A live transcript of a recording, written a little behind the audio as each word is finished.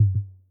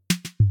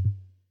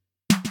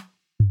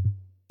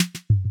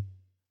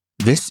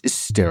This is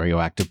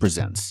Stereoactive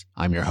Presents.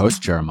 I'm your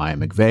host, Jeremiah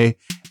McVeigh,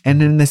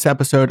 and in this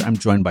episode, I'm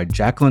joined by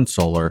Jacqueline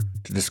Solar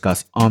to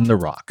discuss On the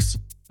Rocks,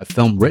 a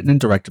film written and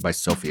directed by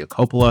Sofia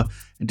Coppola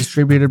and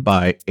distributed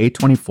by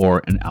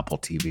A24 and Apple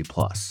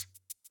TV+.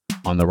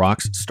 On the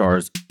Rocks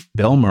stars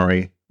Bill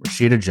Murray,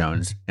 Rashida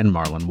Jones, and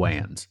Marlon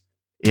Wayans.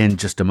 In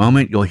just a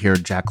moment, you'll hear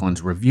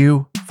Jacqueline's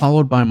review,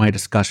 followed by my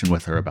discussion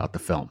with her about the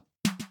film.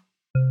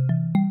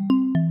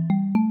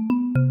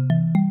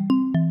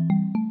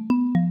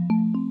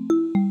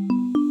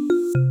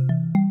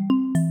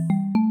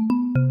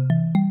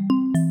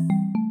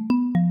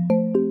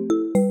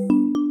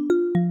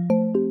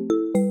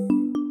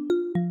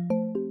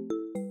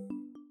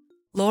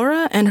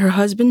 Laura and her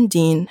husband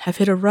Dean have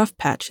hit a rough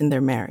patch in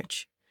their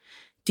marriage.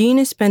 Dean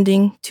is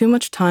spending too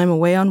much time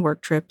away on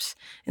work trips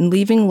and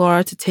leaving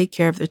Laura to take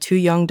care of their two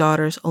young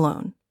daughters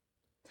alone.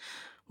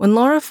 When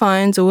Laura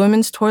finds a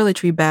women's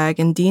toiletry bag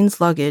in Dean's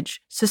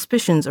luggage,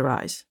 suspicions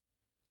arise.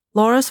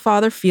 Laura's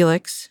father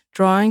Felix,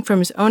 drawing from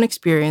his own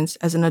experience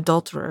as an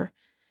adulterer,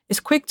 is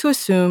quick to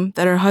assume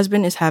that her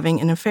husband is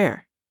having an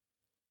affair.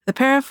 The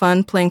pair have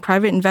fun playing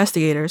private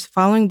investigators,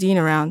 following Dean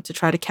around to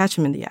try to catch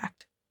him in the act.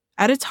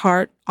 At its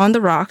heart, On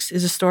the Rocks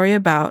is a story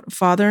about a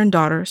father and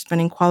daughter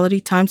spending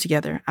quality time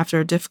together after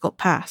a difficult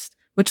past,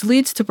 which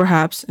leads to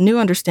perhaps a new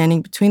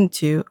understanding between the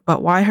two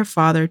about why her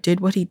father did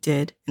what he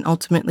did and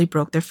ultimately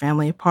broke their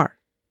family apart.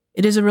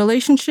 It is a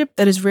relationship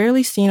that is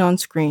rarely seen on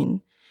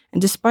screen,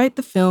 and despite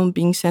the film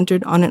being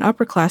centered on an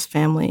upper-class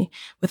family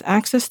with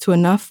access to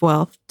enough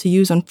wealth to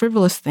use on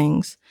frivolous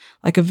things,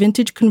 like a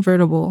vintage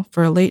convertible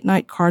for a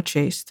late-night car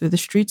chase through the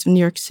streets of New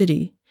York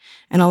City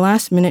and a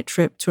last-minute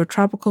trip to a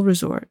tropical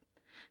resort,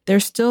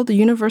 there's still the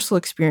universal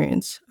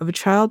experience of a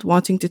child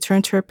wanting to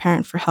turn to her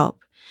parent for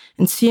help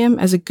and see him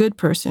as a good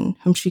person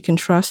whom she can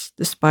trust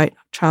despite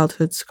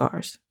childhood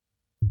scars.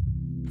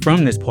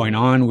 From this point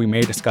on, we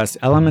may discuss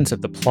elements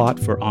of the plot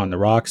for On the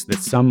Rocks that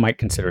some might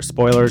consider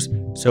spoilers,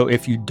 so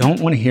if you don't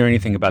want to hear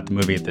anything about the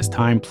movie at this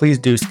time, please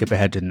do skip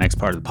ahead to the next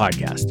part of the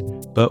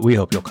podcast. But we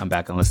hope you'll come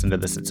back and listen to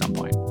this at some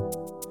point.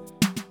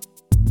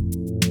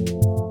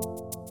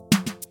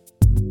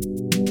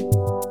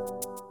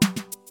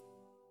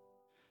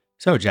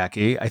 So,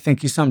 Jackie, I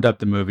think you summed up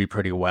the movie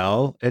pretty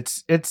well.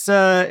 It's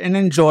an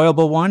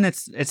enjoyable one.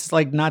 It's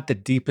like not the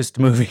deepest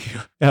movie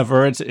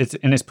ever.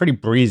 It's pretty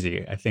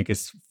breezy, I think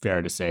it's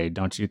fair to say,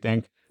 don't you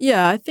think?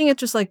 Yeah, I think it's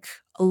just like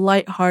a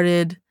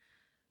lighthearted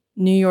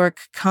New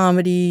York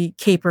comedy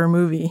caper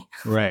movie.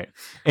 Right.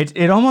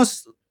 It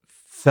almost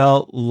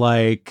felt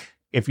like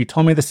if you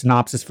told me the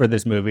synopsis for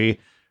this movie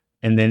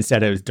and then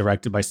said it was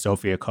directed by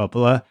Sofia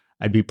Coppola,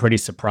 I'd be pretty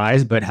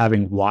surprised, but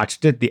having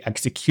watched it, the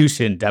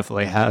execution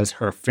definitely has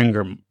her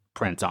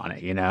fingerprints on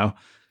it, you know?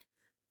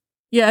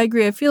 Yeah, I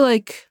agree. I feel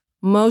like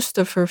most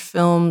of her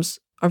films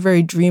are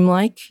very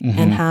dreamlike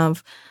and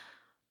have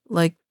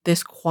like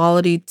this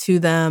quality to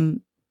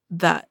them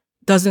that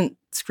doesn't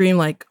scream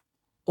like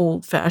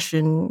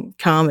old-fashioned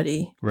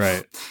comedy.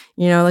 Right.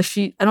 You know, like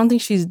I don't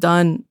think she's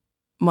done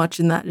much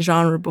in that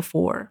genre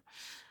before.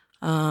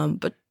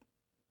 But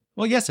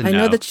well, yes and I no.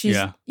 know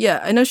that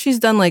I know she's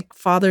done like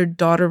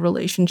father-daughter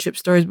relationship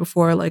stories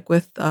before, like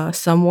with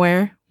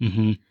Somewhere.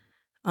 Mm-hmm.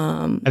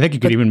 I think you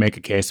could even make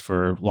a case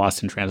for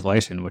Lost in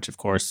Translation, which of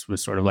course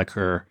was sort of like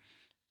her,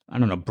 I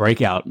don't know,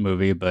 breakout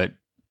movie, but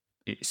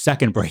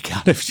second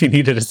breakout if she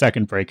needed a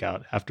second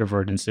breakout after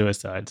Virgin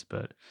Suicides.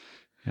 But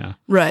yeah.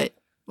 Right.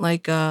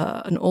 Like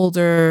an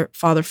older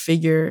father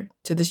figure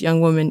to this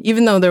young woman,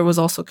 even though there was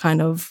also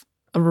kind of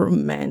a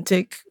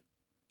romantic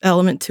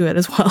element to it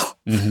as well.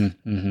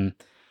 Mm-hmm, mm-hmm.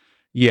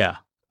 Yeah.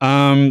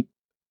 And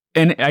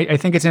I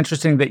think it's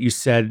interesting that you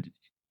said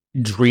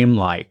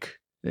dreamlike.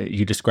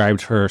 You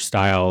described her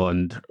style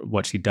and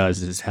what she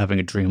does as having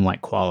a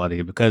dreamlike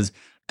quality, because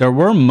there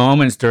were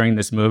moments during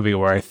this movie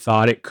where I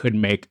thought it could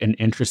make an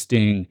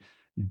interesting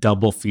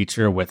double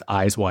feature with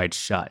Eyes Wide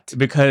Shut,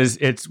 because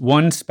it's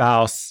one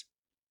spouse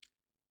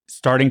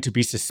starting to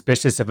be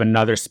suspicious of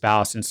another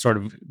spouse and sort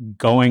of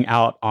going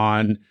out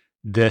on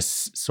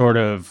this sort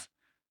of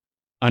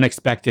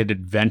unexpected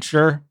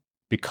adventure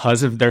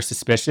because of their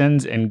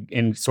suspicions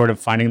and sort of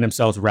finding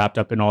themselves wrapped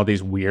up in all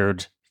these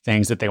weird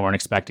things that they weren't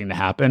expecting to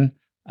happen.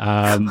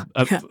 I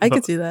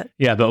could see that.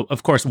 Yeah, but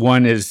of course,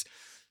 one is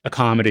a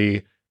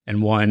comedy,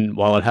 and one,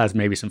 while it has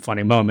maybe some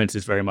funny moments,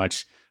 is very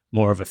much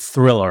more of a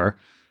thriller.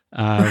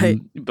 Right.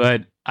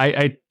 But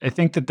I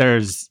think that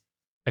there's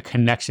a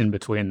connection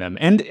between them.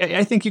 And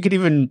I think you could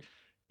even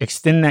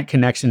extend that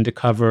connection to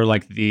cover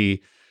like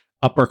the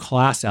upper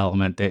class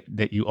element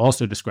that you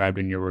also described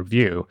in your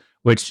review,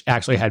 which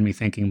actually had me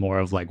thinking more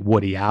of like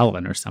Woody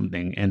Allen or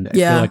something. And I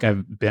feel like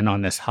I've been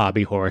on this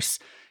hobby horse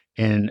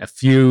in a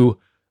few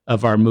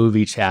of our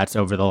movie chats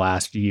over the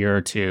last year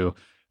or two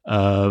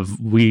of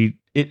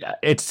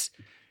it's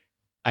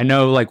I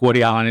know like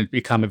Woody Allen has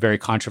become a very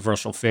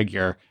controversial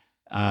figure,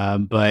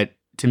 but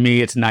to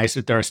me, it's nice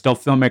that there are still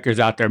filmmakers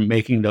out there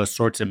making those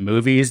sorts of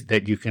movies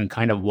that you can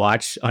kind of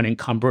watch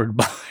unencumbered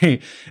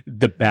by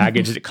the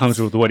baggage that comes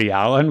with Woody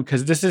Allen,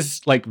 because this is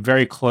like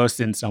very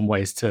close in some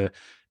ways to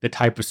the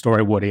type of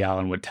story Woody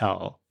Allen would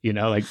tell,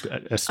 like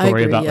a I story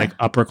agree, about yeah. like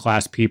upper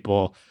class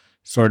people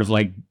sort of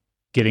like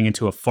getting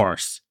into a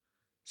farce.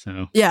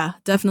 So, Yeah,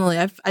 definitely.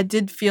 I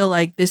did feel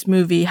like this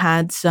movie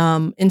had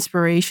some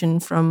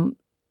inspiration from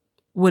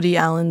Woody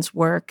Allen's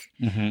work.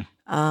 mhm.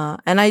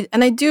 And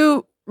I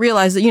do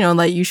realize that,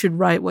 like you should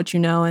write what you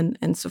know,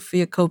 and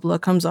Sofia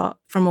Coppola comes off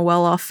from a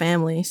well-off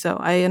family. So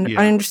I Yeah,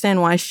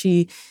 understand why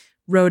she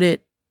wrote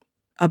it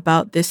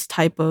about this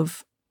type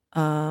of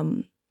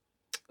family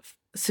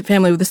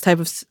with this type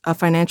of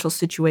financial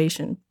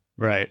situation.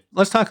 right.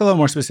 Let's talk a little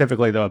more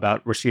specifically though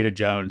about Rashida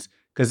Jones,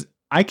 because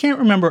I can't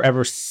remember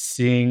ever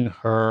seeing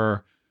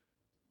her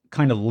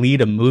kind of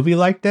lead a movie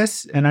like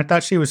this, and I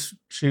thought she was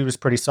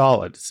pretty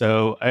solid.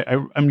 So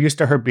I'm used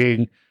to her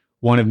being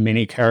one of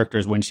many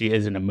characters when she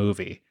is in a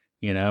movie,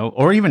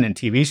 or even in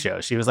TV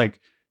shows. She was like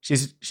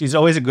she's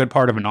always a good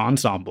part of an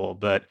ensemble,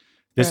 but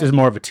this is Right.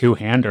 more of a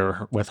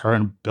two-hander with her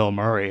and Bill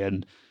Murray,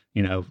 and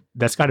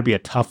that's got to be a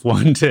tough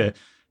one to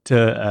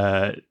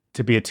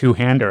be a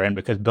two-hander in,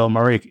 because Bill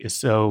Murray is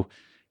so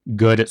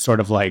good at sort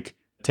of like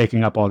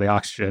taking up all the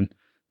oxygen.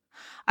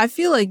 I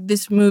feel like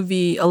this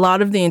movie, a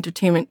lot of the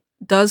entertainment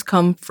does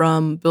come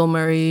from Bill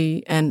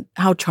Murray and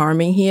how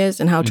charming he is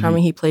and how Hmm.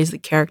 charming he plays the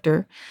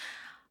character.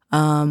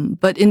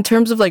 But in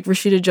terms of like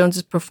Rashida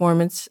Jones's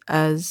performance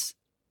as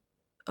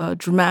a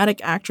dramatic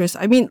actress,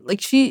 I mean,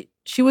 like she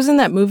was in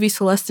that movie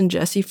Celeste and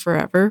Jesse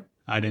Forever,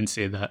 I didn't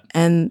see that.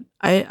 and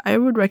I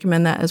would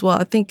recommend that as well.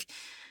 I think,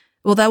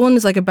 well, that one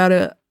is like about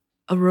a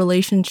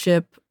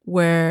relationship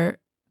where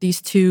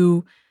these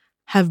two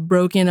have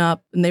broken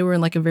up and they were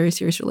in like a very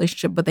serious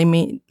relationship, but they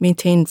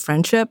maintained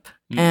friendship,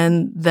 Mm.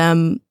 and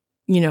them,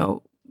 you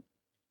know,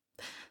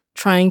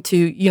 trying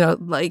to,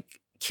 like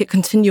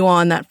continue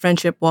on that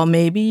friendship while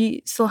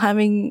maybe still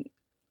having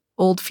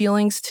old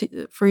feelings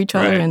for each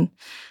other. Right. And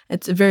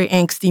it's a very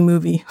angsty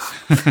movie,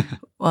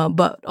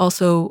 but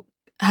also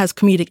has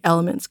comedic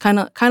elements, kind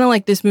of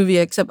like this movie,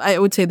 except I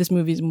would say this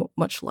movie is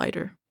much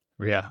lighter.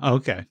 Yeah.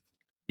 Okay.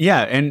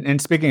 Yeah.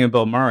 And speaking of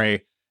Bill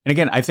Murray, and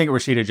again, I think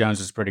Rashida Jones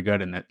was pretty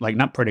good in that. Like,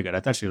 not pretty good.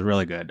 I thought she was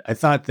really good. I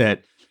thought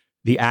that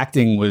the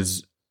acting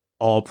was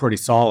all pretty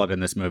solid in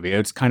this movie.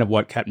 It's kind of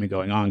what kept me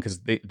going on, because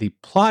the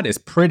plot is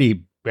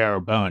pretty bare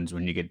bones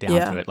when you get down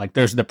Yeah. to it. Like,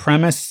 there's the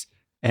premise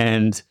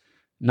and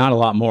not a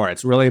lot more.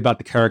 It's really about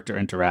the character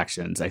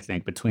interactions, I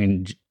think,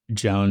 between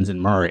Jones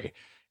and Murray.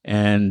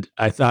 And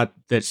I thought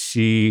that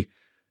she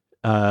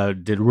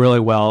did really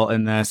well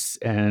in this,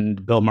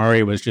 and Bill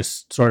Murray was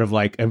just sort of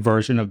like a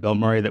version of Bill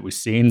Murray that we've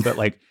seen, but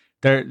like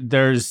there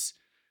was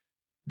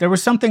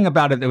something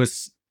about it that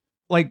was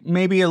like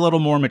maybe a little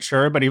more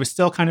mature, but he was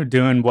still kind of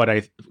doing what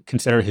I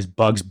consider his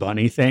Bugs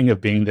Bunny thing of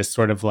being this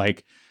sort of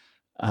like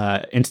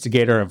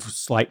instigator of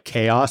slight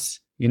chaos.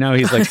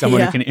 He's like someone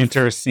Yeah. who can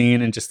enter a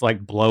scene and just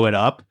like blow it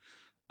up.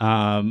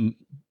 Um,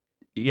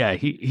 yeah,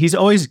 he's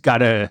always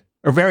got or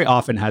very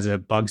often has a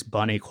Bugs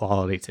Bunny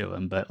quality to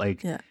him, but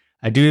like Yeah.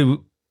 I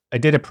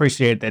did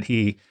appreciate that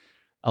he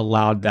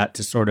allowed that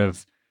to sort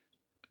of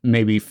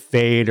maybe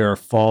fade or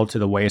fall to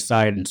the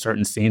wayside in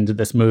certain scenes of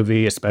this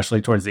movie, especially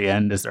towards the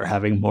end, as they're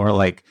having more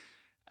like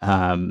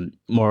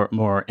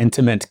more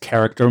intimate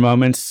character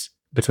moments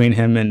between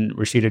him and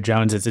Rashida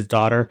Jones as his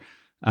daughter.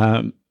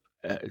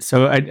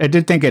 So I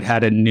did think it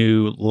had a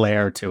new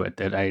layer to it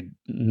that I'm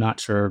not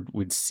sure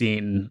we'd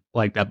seen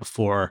like that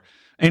before.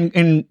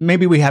 And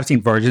maybe we have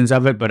seen versions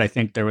of it, but I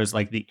think there was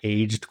like the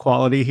aged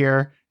quality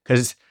here,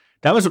 because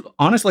that was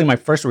honestly my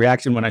first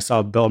reaction when I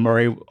saw Bill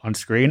Murray on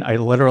screen. I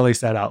literally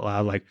said out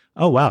loud, like,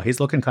 "Oh wow,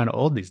 he's looking kind of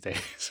old these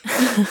days."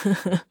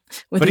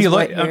 With But his he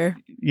white looked, hair.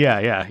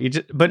 yeah.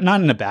 But not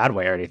in a bad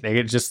way or anything.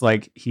 It's just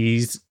like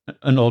he's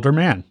an older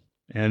man,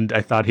 and I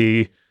thought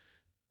he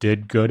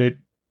did good at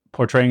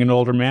portraying an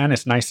older man.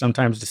 It's nice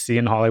sometimes to see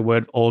in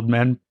Hollywood old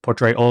men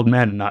portray old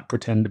men and not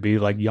pretend to be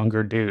like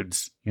younger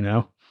dudes.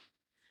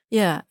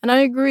 Yeah, and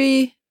I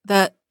agree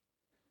that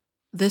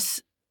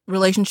this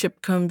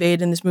relationship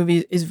conveyed in this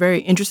movie is very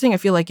interesting. I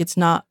feel like it's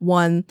not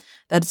one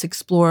that's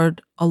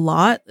explored a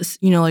lot,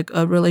 like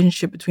a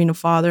relationship between a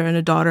father and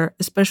a daughter,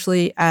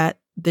 especially at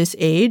this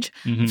age.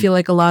 I Mhm. feel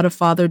like a lot of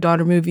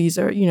father-daughter movies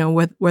are,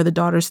 where the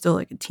daughter's still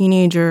like a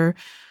teenager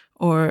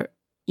or,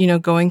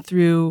 going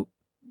through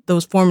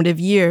those formative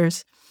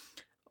years.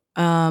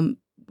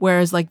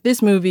 Whereas like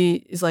this movie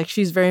is like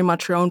she's very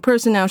much her own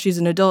person now. She's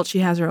an adult. She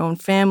has her own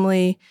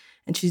family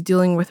and she's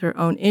dealing with her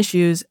own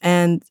issues.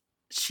 And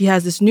she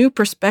has this new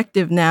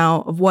perspective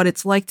now of what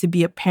it's like to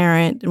be a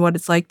parent and what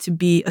it's like to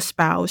be a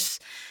spouse,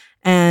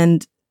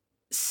 and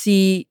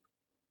see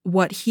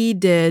what he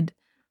did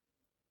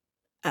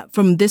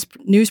from this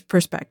news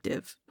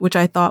perspective, which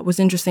I thought was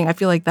interesting. I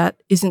feel like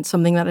that isn't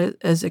something that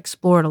is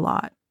explored a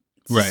lot.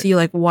 To Right. see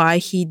like why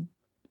he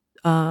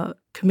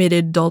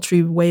committed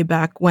adultery way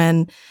back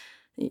when,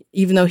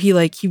 even though he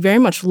very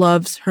much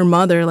loves her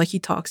mother, like he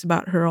talks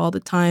about her all the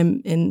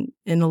time in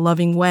a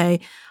loving way,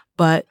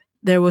 but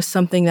there was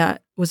something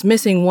that was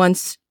missing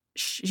once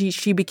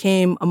she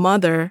became a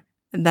mother,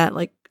 and that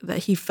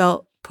he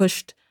felt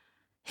pushed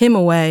him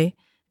away,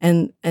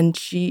 and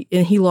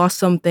he lost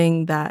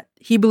something that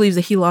he believes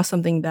that he lost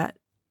something that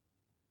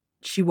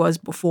she was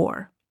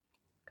before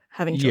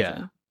having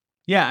children.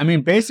 Yeah. I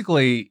mean,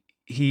 basically,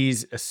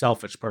 he's a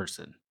selfish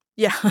person.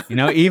 Yeah.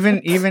 Even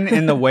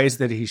in the ways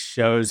that he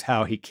shows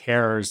how he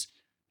cares,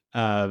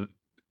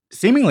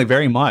 seemingly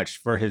very much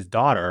for his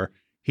daughter,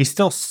 he's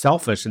still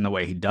selfish in the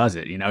way he does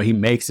it. He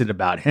makes it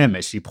about him,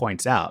 as she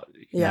points out.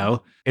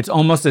 It's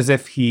almost as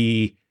if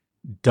he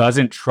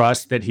doesn't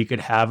trust that he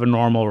could have a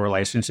normal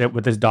relationship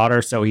with his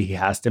daughter, so he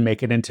has to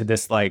make it into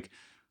this like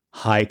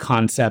high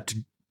concept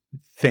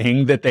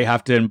thing that they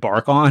have to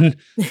embark on.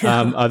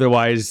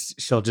 Otherwise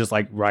she'll just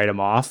like write him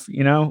off,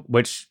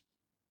 which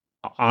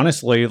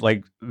honestly,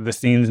 like the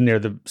scenes near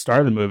the start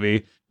of the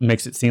movie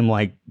makes it seem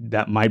like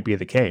that might be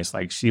the case.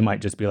 Like she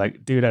might just be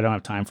like, dude, I don't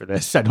have time for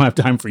this. I don't have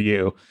time for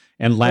you.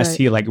 Unless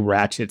he like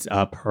ratchets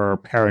up her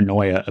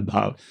paranoia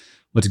about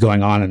what's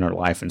going on in her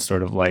life and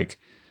sort of like,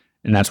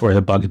 and that's where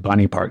the Bugs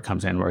Bunny part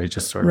comes in, where he's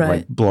just sort of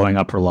like blowing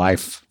up her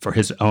life for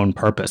his own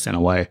purpose in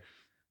a way.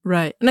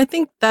 Right. And I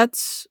think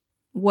that's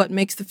what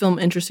makes the film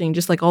interesting,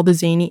 just like all the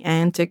zany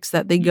antics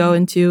that they go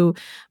into,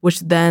 which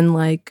then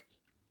like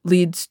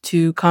leads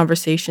to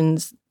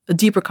conversations,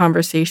 deeper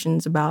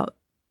conversations about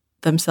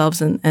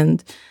themselves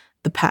and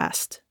the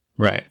past.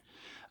 Right.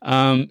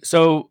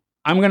 So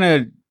I'm going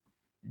to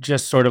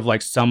just sort of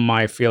like sum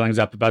my feelings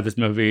up about this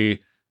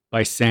movie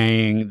by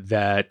saying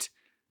that,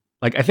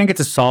 like, I think it's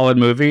a solid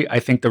movie.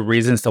 I think the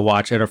reasons to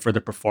watch it are for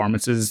the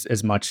performances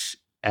as much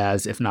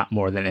as, if not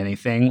more than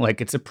anything. Like,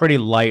 it's a pretty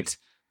light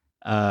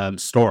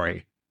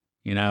story,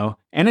 and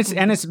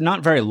it's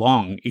not very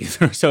long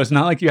either. So it's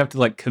not like you have to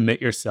like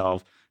commit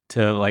yourself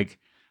to like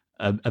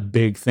a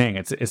big thing.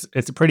 It's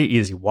a pretty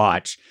easy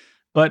watch.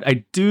 But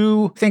I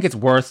do think it's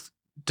worth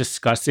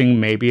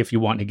discussing, maybe if you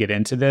want to get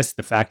into this,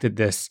 the fact that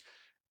this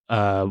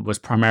was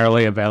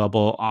primarily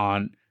available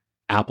on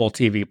Apple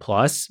TV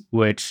Plus,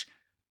 which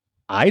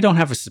I don't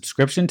have a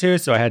subscription to,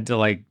 so I had to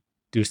like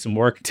do some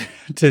work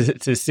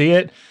to see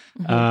it.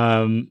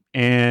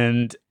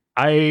 And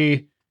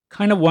I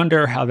kind of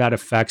wonder how that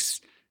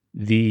affects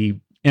the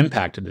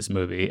impact of this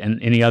movie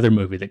and any other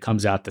movie that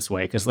comes out this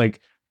way. Because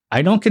like,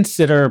 I don't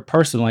consider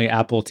personally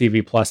Apple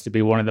TV Plus to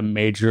be one of the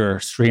major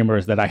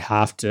streamers that I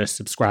have to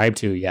subscribe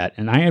to yet.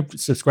 And I have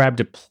subscribed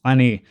to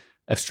plenty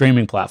of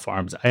streaming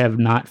platforms. I have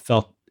not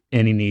felt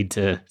any need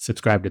to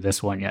subscribe to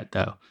this one yet,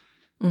 though.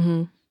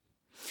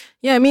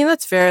 Yeah, I mean,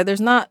 that's fair.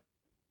 There's not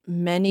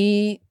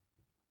many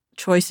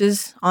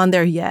choices on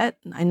there yet.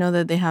 I know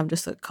that they have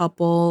just a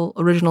couple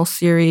original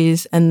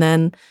series and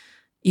then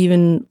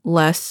even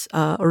less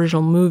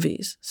original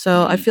movies.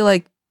 So I feel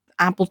like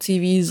Apple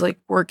TV is like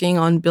working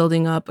on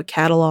building up a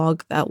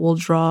catalog that will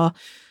draw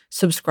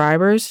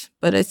subscribers,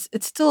 but it's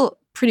still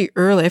pretty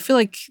early. I feel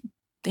like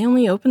they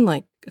only opened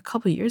like a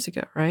couple years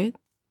ago, right?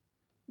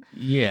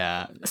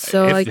 Yeah.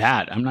 So if like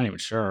that, I'm not even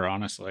sure,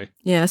 honestly.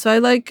 Yeah, so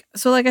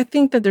I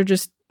think that they're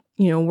just,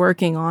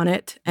 working on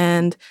it,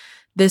 and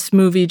this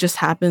movie just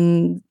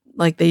happened,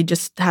 like they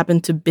just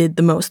happened to bid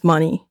the most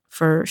money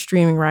for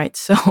streaming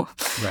rights. So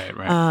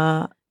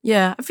Right.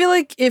 Yeah, I feel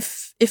like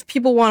if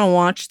people want to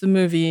watch the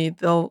movie,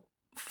 they'll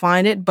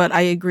find it, but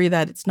I agree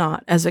that it's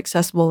not as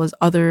accessible as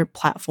other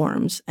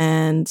platforms,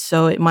 and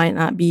so it might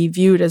not be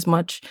viewed as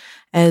much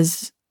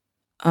as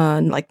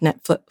like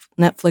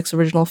Netflix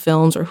original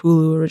films or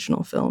Hulu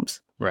original films.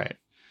 Right.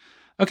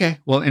 Okay.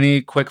 Well,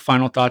 any quick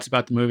final thoughts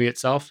about the movie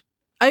itself?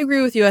 I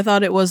agree with you. I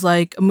thought it was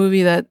like a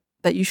movie that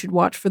you should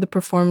watch for the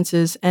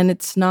performances, and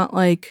it's not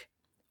like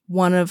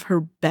one of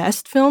her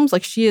best films.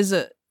 Like she has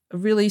a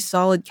really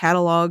solid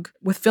catalog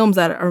with films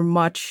that are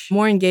much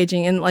more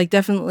engaging and like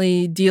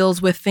definitely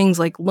deals with things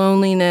like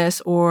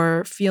loneliness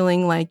or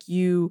feeling like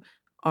you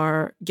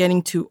are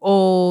getting too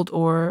old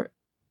or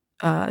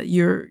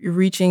you're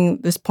reaching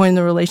this point in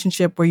the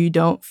relationship where you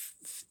don't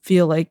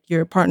feel like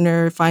your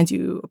partner finds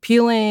you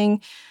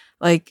appealing.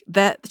 Like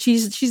that,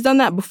 she's done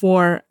that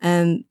before,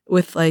 and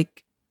with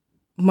like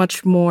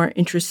much more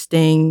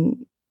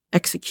interesting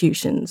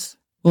executions.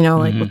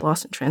 Like with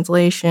Lost in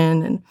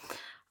Translation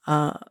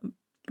and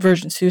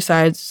Virgin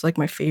Suicides is like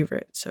my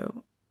favorite.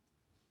 So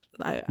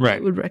I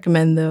would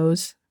recommend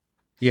those.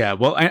 Yeah.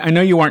 Well, I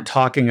know you weren't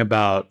talking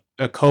about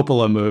a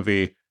Coppola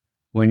movie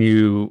when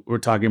you were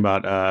talking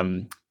about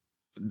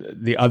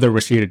the other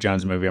Rashida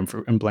Jones movie. I'm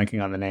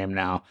blanking on the name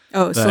now.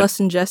 Oh,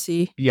 Celeste and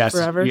Jesse. Yes,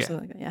 Forever. Yeah,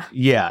 Something like that,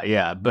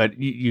 yeah. But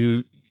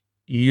you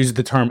use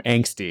the term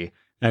angsty,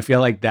 and I feel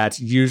like that's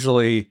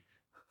usually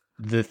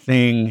the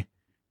thing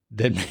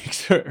that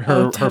makes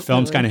her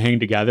films kind of hang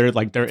together.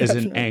 Like there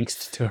isn't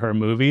angst to her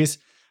movies.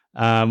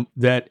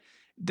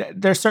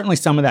 There's certainly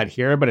some of that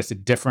here, but it's a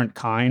different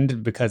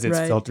kind because it's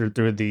filtered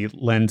through the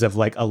lens of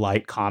like a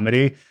light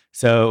comedy.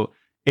 So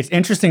it's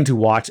interesting to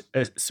watch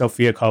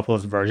Sofia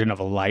Coppola's version of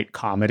a light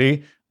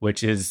comedy,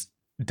 which is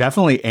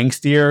definitely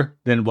angstier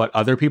than what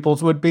other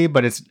people's would be,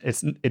 but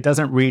it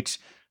doesn't reach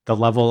the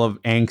level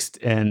of angst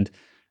and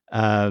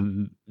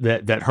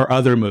that her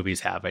other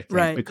movies have, I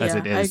think, because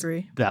it is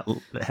that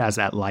has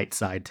that light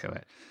side to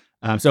it.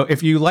 So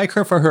if you like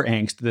her for her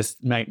angst, this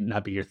might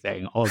not be your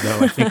thing, although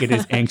I think it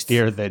is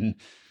angstier than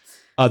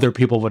other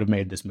people would have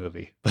made this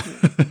movie.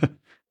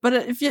 But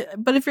if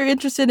you're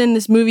interested in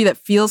this movie that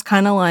feels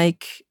kind of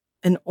like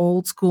an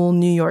old school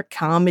New York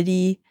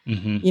comedy,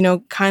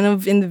 kind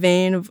of in the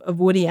vein of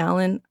Woody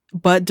Allen,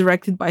 but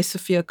directed by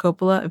Sofia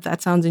Coppola, if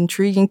that sounds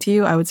intriguing to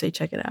you, I would say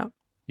check it out.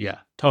 Yeah,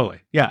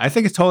 totally. Yeah, I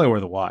think it's totally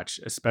worth a watch,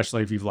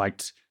 especially if you've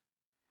liked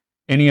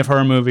any of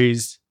her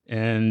movies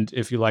and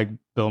if you like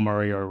Bill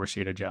Murray or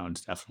Rashida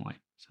Jones, definitely.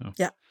 So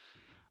yeah.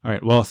 All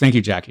right. Well, thank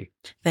you, Jackie.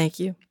 Thank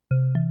you.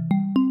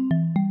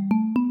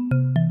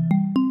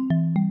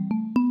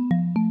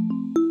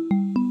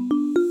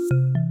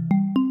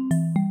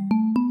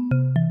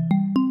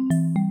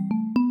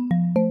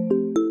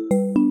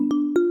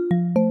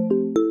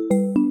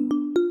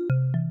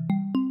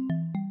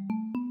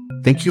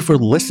 Thank you for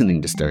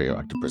listening to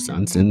Stereoactive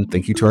Presents, and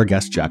thank you to our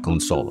guest, Jacqueline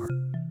Solar.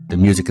 The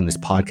music in this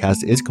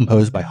podcast is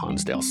composed by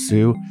Hansdale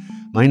Hsu.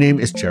 My name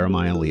is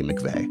Jeremiah Lee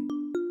McVeigh.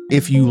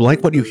 If you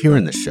like what you hear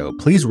in this show,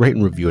 please rate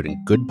and review it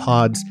in Good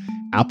Pods,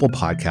 Apple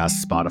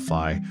Podcasts,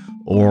 Spotify,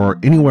 or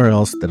anywhere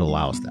else that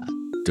allows that.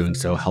 Doing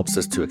so helps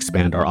us to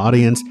expand our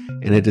audience,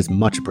 and it is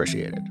much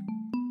appreciated.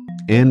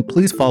 And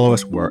please follow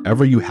us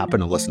wherever you happen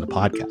to listen to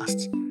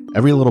podcasts.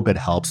 Every little bit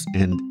helps,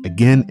 and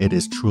again, it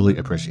is truly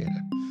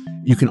appreciated.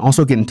 You can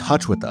also get in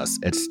touch with us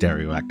at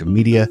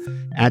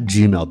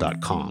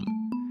stereoactivemedia@gmail.com.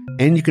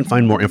 And you can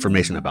find more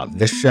information about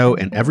this show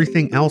and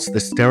everything else the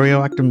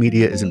Stereoactive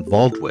Media is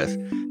involved with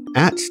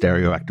at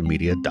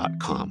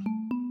stereoactivemedia.com.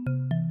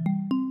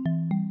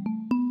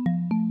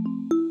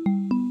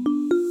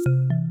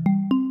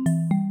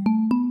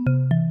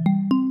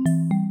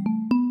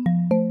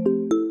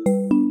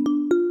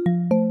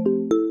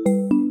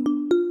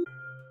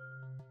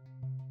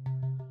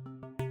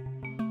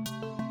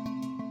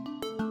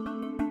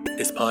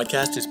 This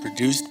podcast is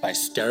produced by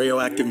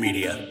Stereoactive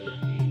Media.